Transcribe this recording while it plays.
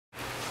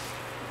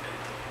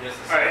Yes,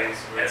 Alright,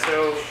 and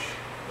so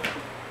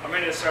I'm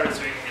going to start it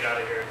so we can get out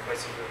of here quite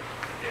soon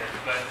at the end.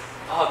 But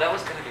oh, that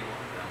was going to be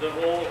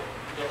one.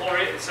 the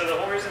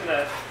whole reason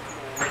that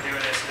we're doing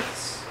this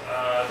is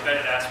Ben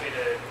had asked me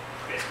to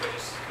basically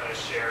just kind of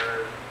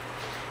share,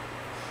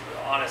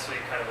 honestly,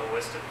 kind of a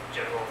list of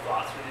general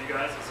thoughts with you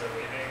guys as I'm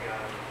leaving,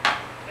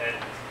 and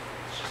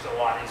it's just a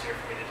lot easier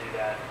for me to do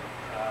that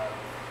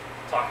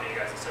talking to you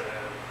guys instead of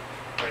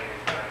writing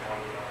a kind of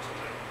one email or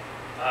something.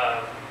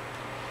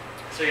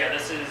 So yeah,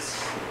 this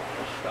is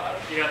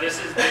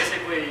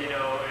basically, in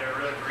a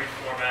really brief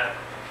format,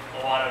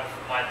 a lot of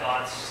my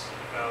thoughts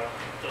about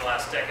the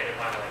last decade of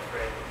my life,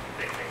 right?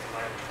 Big things in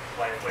my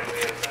life lately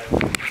is that,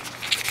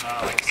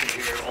 like I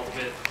say here,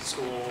 ultimate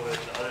school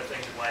and other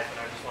things in life, and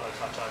I just want to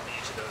touch on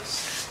each of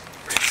those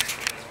pretty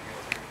briefly as we go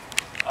through.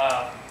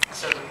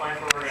 So the plan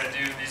for what we're going to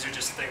do, these are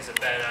just things that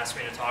Ben asked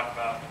me to talk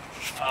about.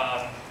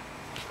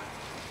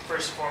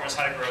 First and foremost,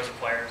 how to grow as a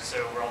player.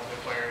 So we're ultimate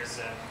players,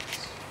 and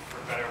for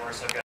better or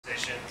worse, I've got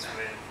stations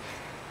with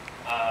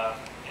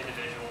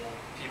individual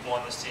people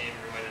on this team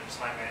related to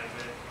time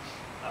management.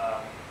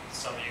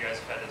 Some of you guys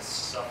have had to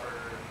suffer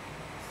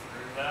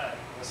through that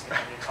and listen to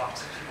me talk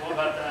to people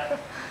about that.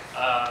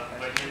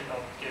 But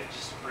I'll give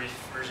just a brief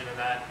version of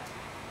that.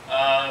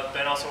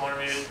 Ben also wanted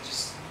me to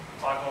just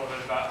talk a little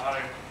bit about how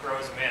to grow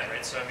as a man,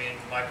 right? So I mean,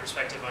 my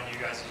perspective on you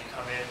guys as you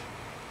come in,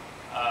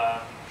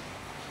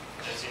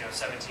 as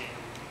 17,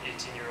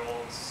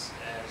 18-year-olds,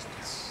 and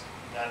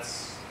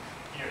that's,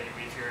 you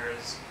leave here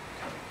as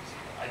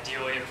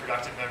ideally a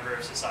productive member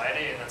of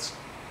society, and that's,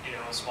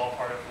 a small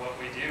part of what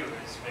we do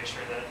is make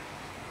sure that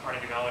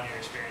Carnegie Mellon, your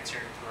experience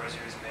here, grows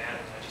you as a man,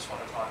 and I just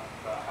want to talk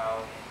about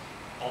how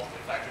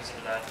ultimate factors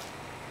into that.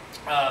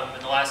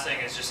 And the last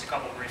thing is just a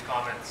couple of brief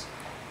comments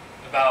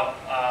about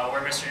where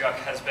Mr. Yuck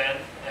has been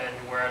and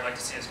where I'd like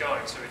to see us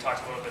going. So we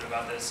talked a little bit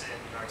about this in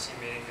our team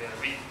meeting the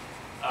other week,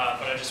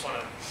 but I just want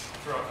to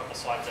throw a couple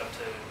slides up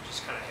to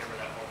just kind of hammer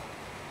that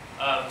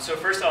home. So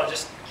first I'll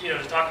just, to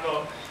talk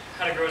about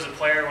how to grow as a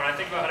player. When I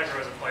think about how to grow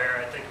as a player,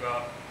 I think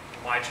about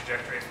my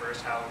trajectory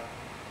first, how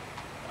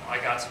I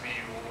got to be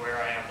where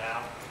I am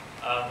now.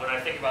 When I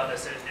think about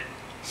this, it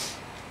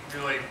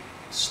really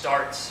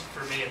starts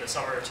for me in the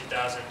summer of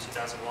 2000,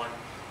 2001,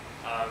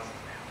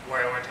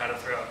 where I learned how to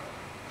throw.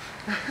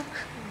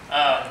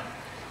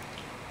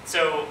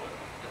 So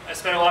I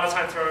spent a lot of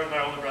time throwing with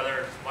my older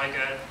brother,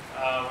 Micah,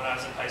 when I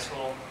was in high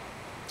school,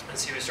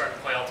 as he was starting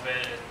to play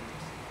Ultimate,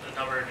 and a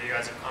number of you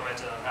guys have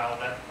commented on how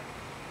that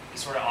is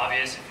sort of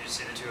obvious if you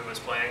see the two of us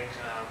playing.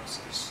 So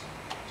there's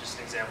just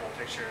an example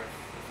picture of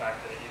the fact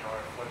that our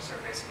flips are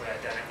basically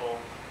identical,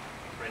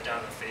 right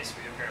down the face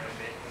we apparently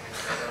made when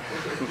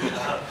we were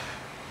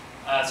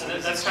so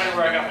that's kind of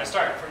where I got my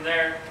start. From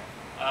there,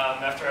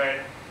 after I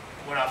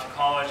went off to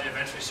college, I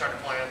eventually started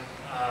playing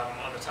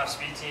on the tough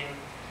speed team.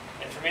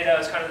 And for me, that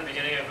was kind of the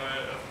beginning of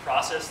a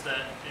process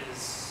that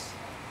is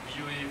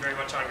usually very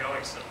much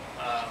ongoing still.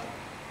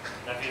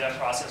 I view that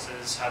process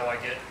as how do I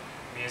get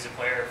me as a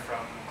player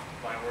from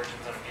my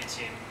origins on a B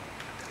team,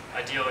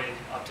 ideally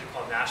up to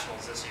club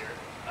nationals this year.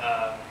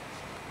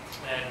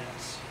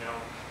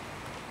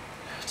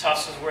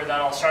 Tufts was where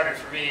that all started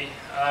for me.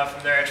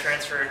 From there I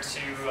transferred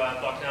to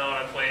Bucknell, and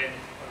I played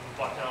on the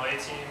Bucknell A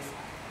team.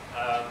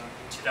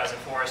 In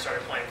 2004 I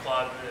started playing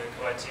club, the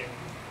co-ed team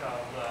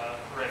called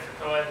Hooray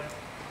for Co-ed.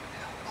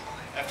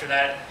 After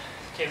that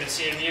came to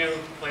CMU,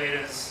 played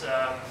as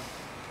a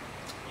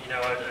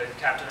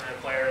captain and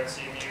a player at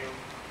CMU.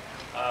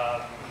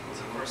 Was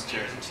of course the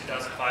years in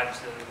 2005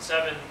 to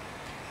 2007.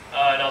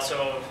 And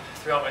also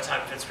throughout my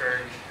time in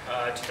Pittsburgh,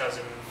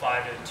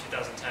 2005 to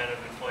 2010, I've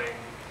been playing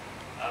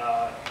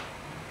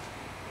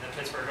in the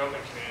Pittsburgh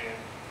Open community,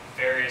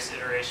 various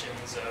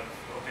iterations of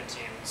open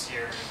teams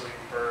here, including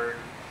Bird,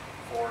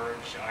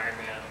 Forge,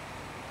 Ironman.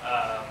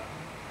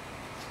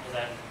 And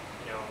then,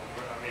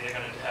 I'm either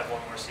going to have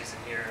one more season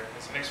here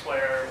as a mixed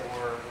player,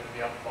 or going to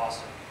be up in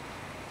Boston.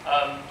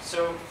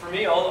 So for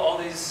me, all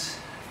these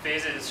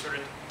phases sort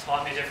of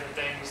taught me different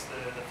things.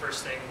 The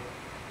first thing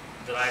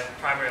that I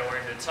primarily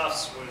learned at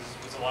Tufts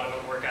was a lot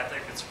about work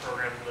ethic. It's a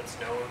program that's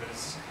known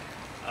as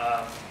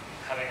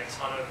having a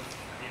ton of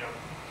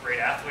great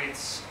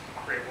athletes,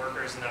 great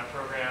workers in that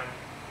program.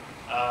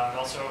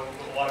 Also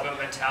a lot about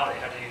mentality.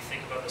 How do you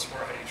think about the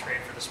sport? How do you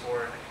train for the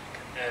sport?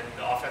 And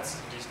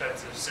offensive and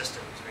defensive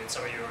systems. I mean,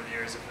 some of you over the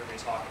years have heard me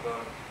talk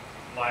about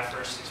my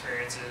first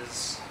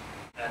experiences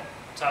at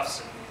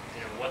Tufts and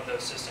what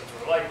those systems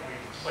were like. We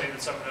played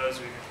with some of those,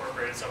 we've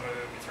incorporated some of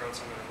it, we've thrown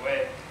some of it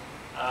away.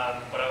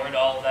 But I learned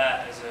all of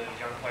that as a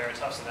young player at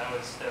Tufts, and that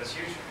was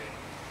huge for me.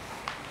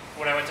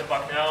 When I went to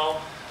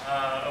Bucknell,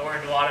 I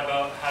learned a lot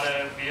about how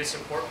to be a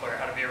support player,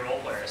 how to be a role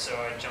player. So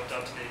I jumped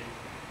up to the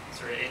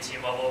sort of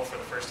A-team level for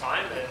the first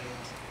time, and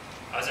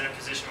I was in a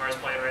position where I was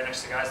playing right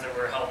next to guys that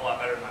were a hell of a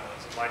lot better than I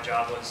was. And my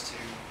job was to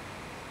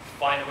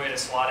find a way to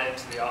slot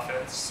into the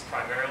offense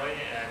primarily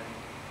and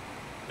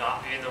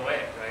not be in the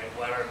way, right?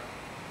 Let our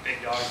big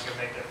dogs go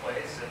make their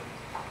plays and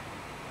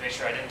make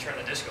sure I didn't turn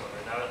the disc over.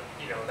 And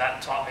that,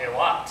 that taught me a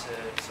lot to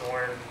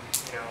learn,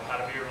 how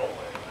to be a role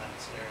player in that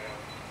scenario.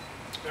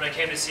 when I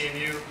came to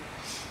CMU,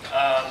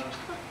 I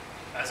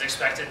was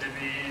expected to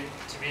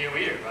be a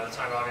leader. By the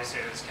time,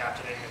 obviously, I was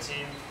captaining the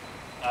team.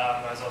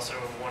 I was also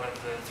one of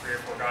the 3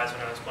 or 4 guys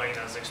when I was playing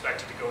that was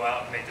expected to go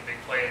out and make the big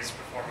plays,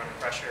 perform under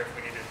pressure if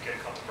we needed to get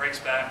a couple breaks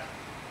back.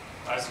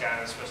 I was the guy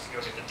who was supposed to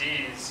go get the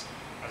Ds.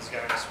 I was the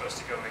guy who was supposed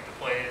to go make the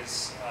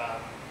plays.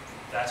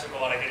 That took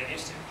a lot of getting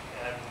used to.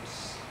 And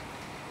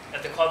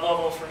at the club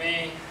level, for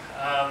me,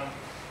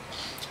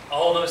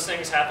 all those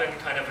things happened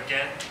kind of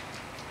again.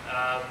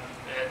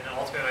 And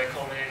ultimately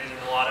culminated in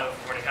a lot of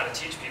learning how to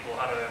teach people,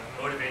 how to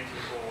motivate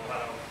people,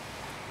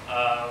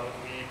 how to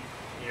lead,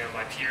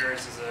 my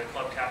peers as a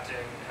club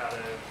captain, how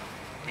to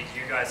lead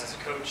you guys as a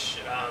coach.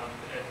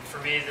 And for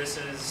me, this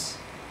is,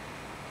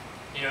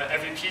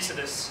 every piece of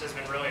this has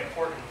been really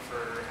important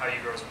for how you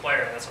grow as a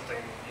player. And that's something,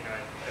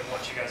 I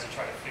want you guys to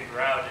try to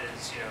figure out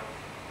is,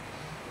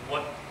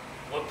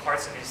 what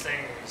parts of these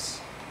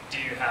things do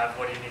you have?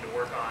 What do you need to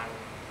work on?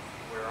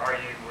 Where are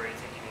you? Where do you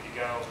think you need to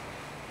go?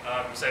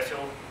 So I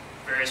feel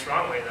very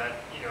strongly that,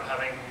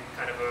 having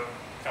kind of a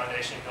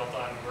foundation built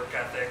on work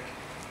ethic,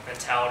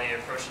 mentality,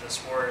 approach to the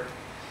sport,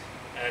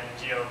 and,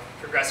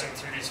 progressing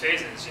through these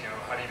phases,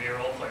 how do you be a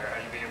role player? How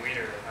do you be a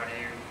leader? How do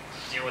you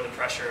deal with the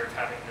pressure of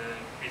having to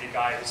be the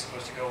guy who's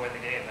supposed to go win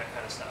the game, that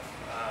kind of stuff.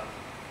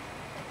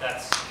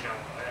 That's,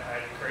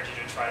 I'd encourage you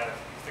to try to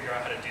figure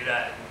out how to do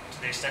that, and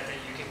to the extent that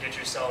you can get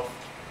yourself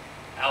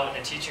out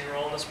in a teaching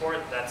role in the sport,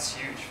 that's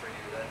huge for you.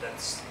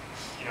 That's,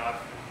 I've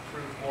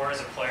improved more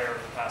as a player over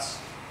the past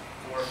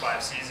 4 or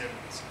 5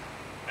 seasons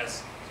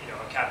as,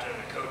 a captain and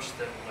a coach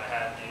than I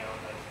had, in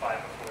the 5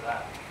 before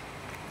that.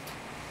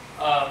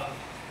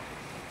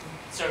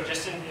 So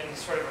just in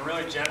sort of a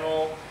really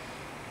general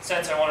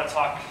sense, I want to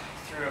talk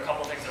through a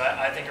couple things that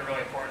I think are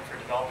really important for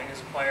developing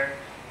as a player.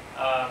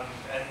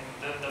 And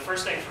the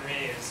first thing for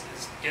me is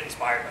get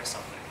inspired by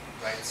something,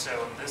 right?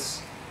 So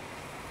this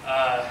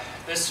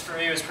for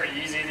me was pretty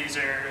easy. These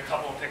are a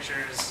couple of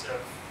pictures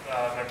of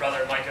my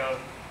brother Micah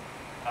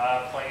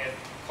playing at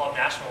Club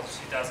Nationals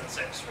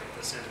 2006, right?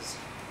 This is,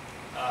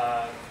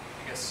 I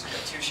guess,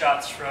 2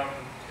 shots from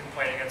him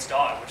playing against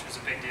Dog, which was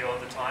a big deal at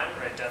the time,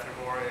 right? Death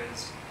or Glory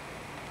is,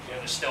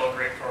 there's still a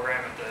great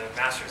program at the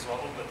Masters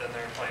level, but then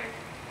they're playing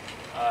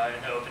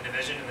in the Open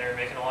Division and they're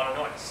making a lot of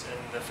noise. And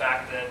the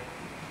fact that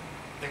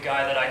the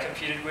guy that I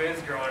competed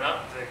with growing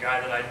up, the guy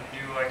that I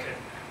knew I could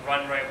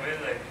run right with,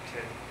 I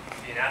could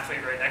be an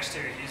athlete right next to,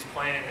 he's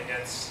playing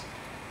against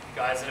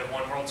guys that have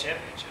won world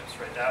championships,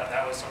 right?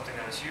 That was something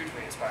that was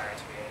hugely inspiring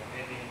to me.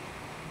 It made me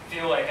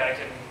feel like I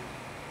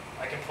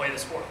can play the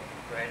sport,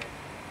 right?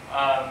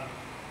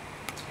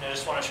 And I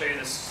just want to show you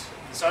this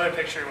other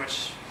picture,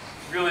 which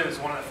really was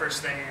one of the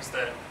first things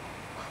that,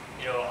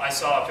 I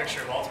saw a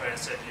picture of Ultimate and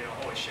said,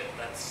 holy shit,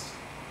 that's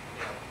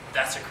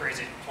a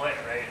crazy play,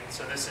 right? And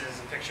so this is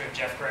a picture of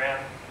Jeff Graham,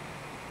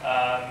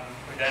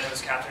 who then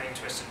was captaining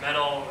Twisted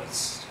Metal,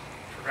 was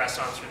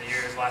progressed on through the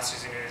years. Last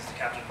season he was the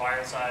captain of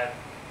Ironside.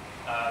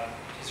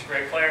 He's a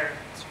great player,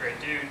 he's a great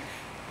dude.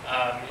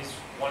 He's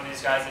one of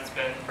these guys that's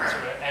been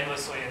sort of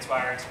endlessly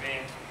inspiring to me.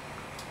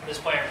 This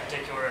player in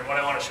particular, and what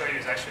I want to show you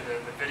is actually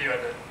the video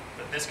that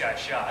this guy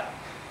shot,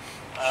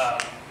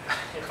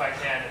 if I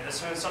can. And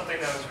this was something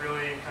that was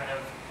really kind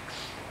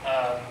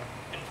of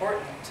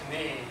important to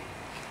me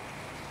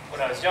when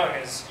I was young,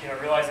 is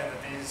realizing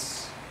that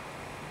these,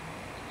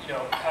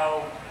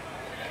 how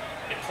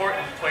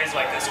important plays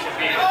like this can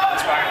be, and how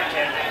inspiring it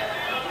can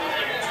be.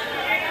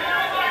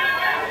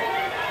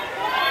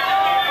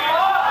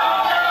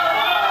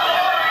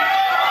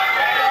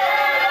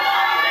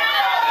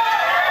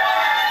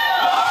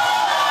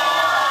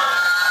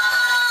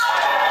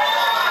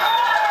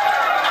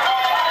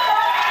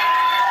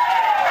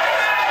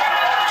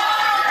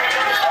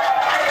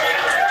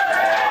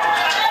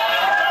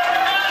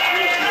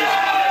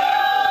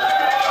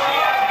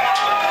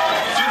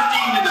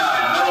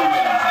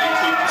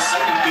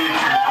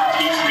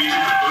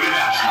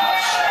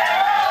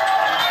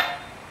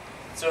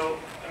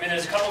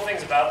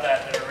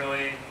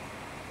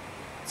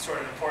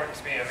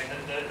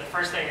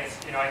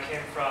 I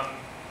came from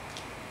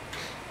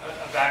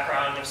a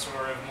background of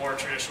sort of more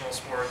traditional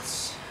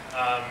sports,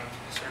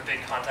 sort of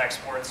big contact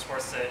sports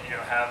that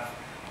have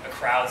a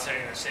crowd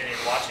sitting in the stadium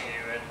watching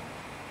you, and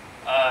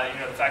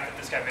the fact that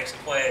this guy makes a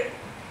play,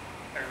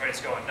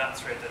 everybody's going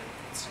nuts, right? That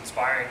it's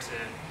inspiring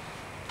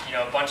to,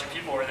 a bunch of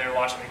people were there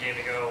watching the game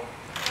to go,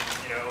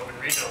 Open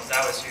regionals.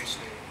 That was huge to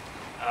me.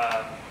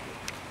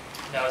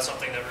 That was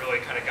something that really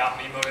kind of got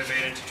me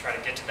motivated to try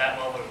to get to that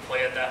level, to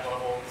play at that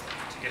level,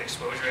 to get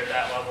exposure at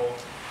that level.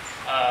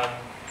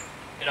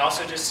 And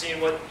also just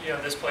seeing what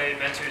this play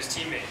meant to his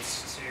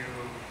teammates, to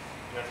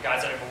the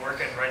guys that have been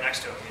working right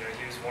next to him.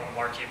 He was one of the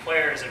marquee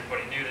players.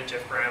 Everybody knew that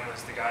Jeff Graham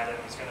was the guy that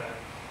was going to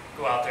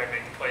go out there and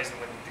make the plays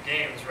and win the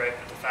games, right?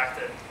 But the fact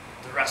that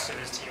the rest of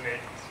his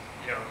teammates,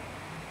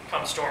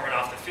 come storming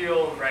off the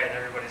field, right, and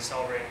everybody's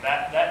celebrating,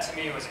 that to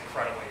me was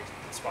incredibly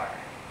inspiring,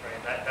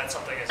 right? That's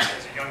something as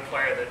a young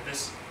player that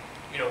this,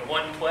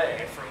 one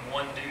play from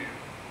one dude,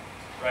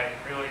 right,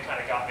 really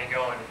kind of got me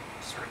going,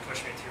 sort of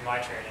pushed me through my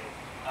training.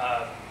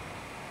 And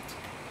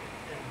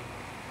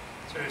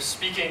sort of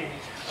speaking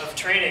of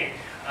training,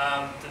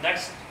 the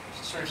next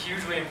sort of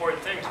hugely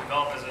important thing to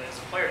develop as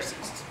a player is to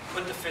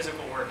put the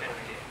physical work into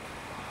the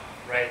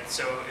game, right?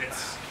 So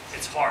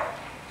it's hard.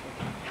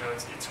 You know,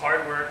 it's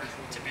hard work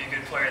to be a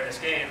good player in this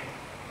game.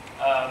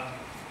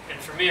 And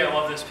for me, I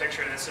love this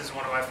picture. This is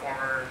one of my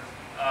former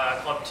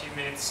club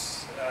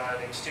teammates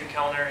named Stu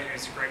Kellner. He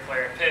was a great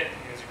player at Pitt.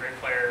 He was a great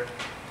player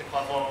at the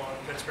club level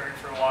in Pittsburgh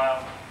for a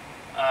while.